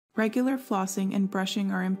Regular flossing and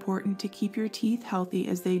brushing are important to keep your teeth healthy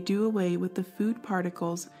as they do away with the food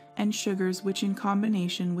particles and sugars which in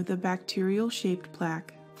combination with a bacterial-shaped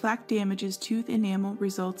plaque. Plaque damages tooth enamel,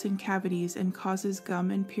 results in cavities, and causes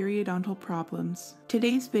gum and periodontal problems.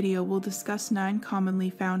 Today's video will discuss 9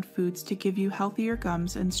 commonly found foods to give you healthier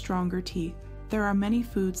gums and stronger teeth. There are many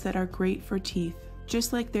foods that are great for teeth.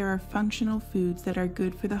 Just like there are functional foods that are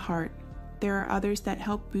good for the heart, there are others that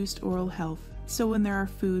help boost oral health. So when there are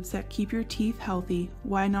foods that keep your teeth healthy,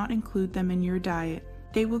 why not include them in your diet?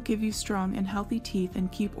 They will give you strong and healthy teeth and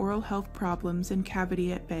keep oral health problems and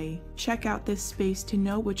cavity at bay. Check out this space to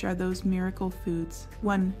know which are those miracle foods.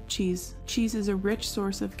 1. Cheese. Cheese is a rich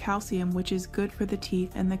source of calcium which is good for the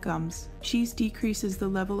teeth and the gums. Cheese decreases the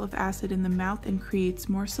level of acid in the mouth and creates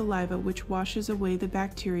more saliva which washes away the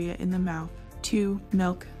bacteria in the mouth. 2.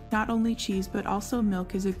 Milk. Not only cheese but also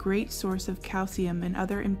milk is a great source of calcium and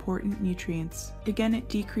other important nutrients. Again, it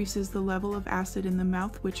decreases the level of acid in the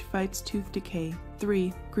mouth which fights tooth decay.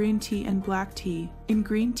 3. Green tea and black tea. In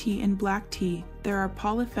green tea and black tea, there are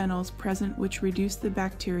polyphenols present which reduce the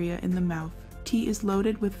bacteria in the mouth. Tea is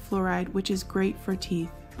loaded with fluoride which is great for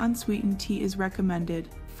teeth. Unsweetened tea is recommended.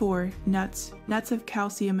 4. Nuts. Nuts have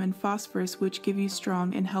calcium and phosphorus which give you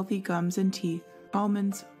strong and healthy gums and teeth.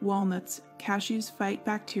 Almonds, walnuts, cashews fight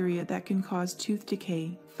bacteria that can cause tooth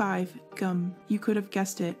decay. 5. Gum. You could have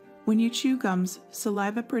guessed it. When you chew gums,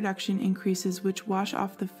 saliva production increases which wash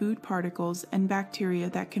off the food particles and bacteria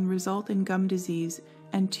that can result in gum disease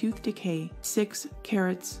and tooth decay. 6.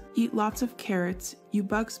 Carrots. Eat lots of carrots, you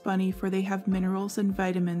Bugs Bunny, for they have minerals and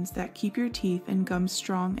vitamins that keep your teeth and gums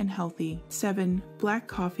strong and healthy. 7. Black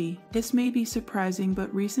coffee. This may be surprising,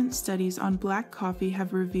 but recent studies on black coffee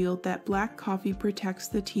have revealed that black coffee protects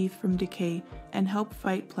the teeth from decay and help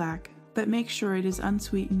fight plaque. But make sure it is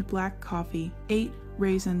unsweetened black coffee. 8.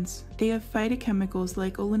 Raisins. They have phytochemicals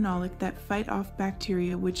like olenolic that fight off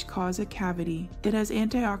bacteria which cause a cavity. It has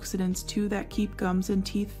antioxidants too that keep gums and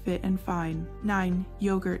teeth fit and fine. 9.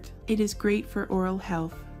 Yogurt. It is great for oral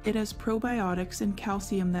health. It has probiotics and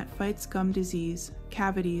calcium that fights gum disease,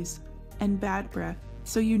 cavities, and bad breath.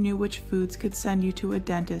 So you knew which foods could send you to a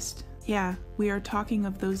dentist. Yeah, we are talking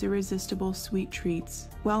of those irresistible sweet treats.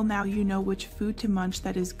 Well, now you know which food to munch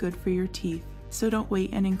that is good for your teeth. So don't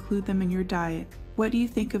wait and include them in your diet. What do you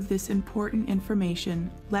think of this important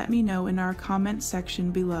information? Let me know in our comment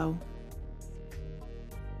section below.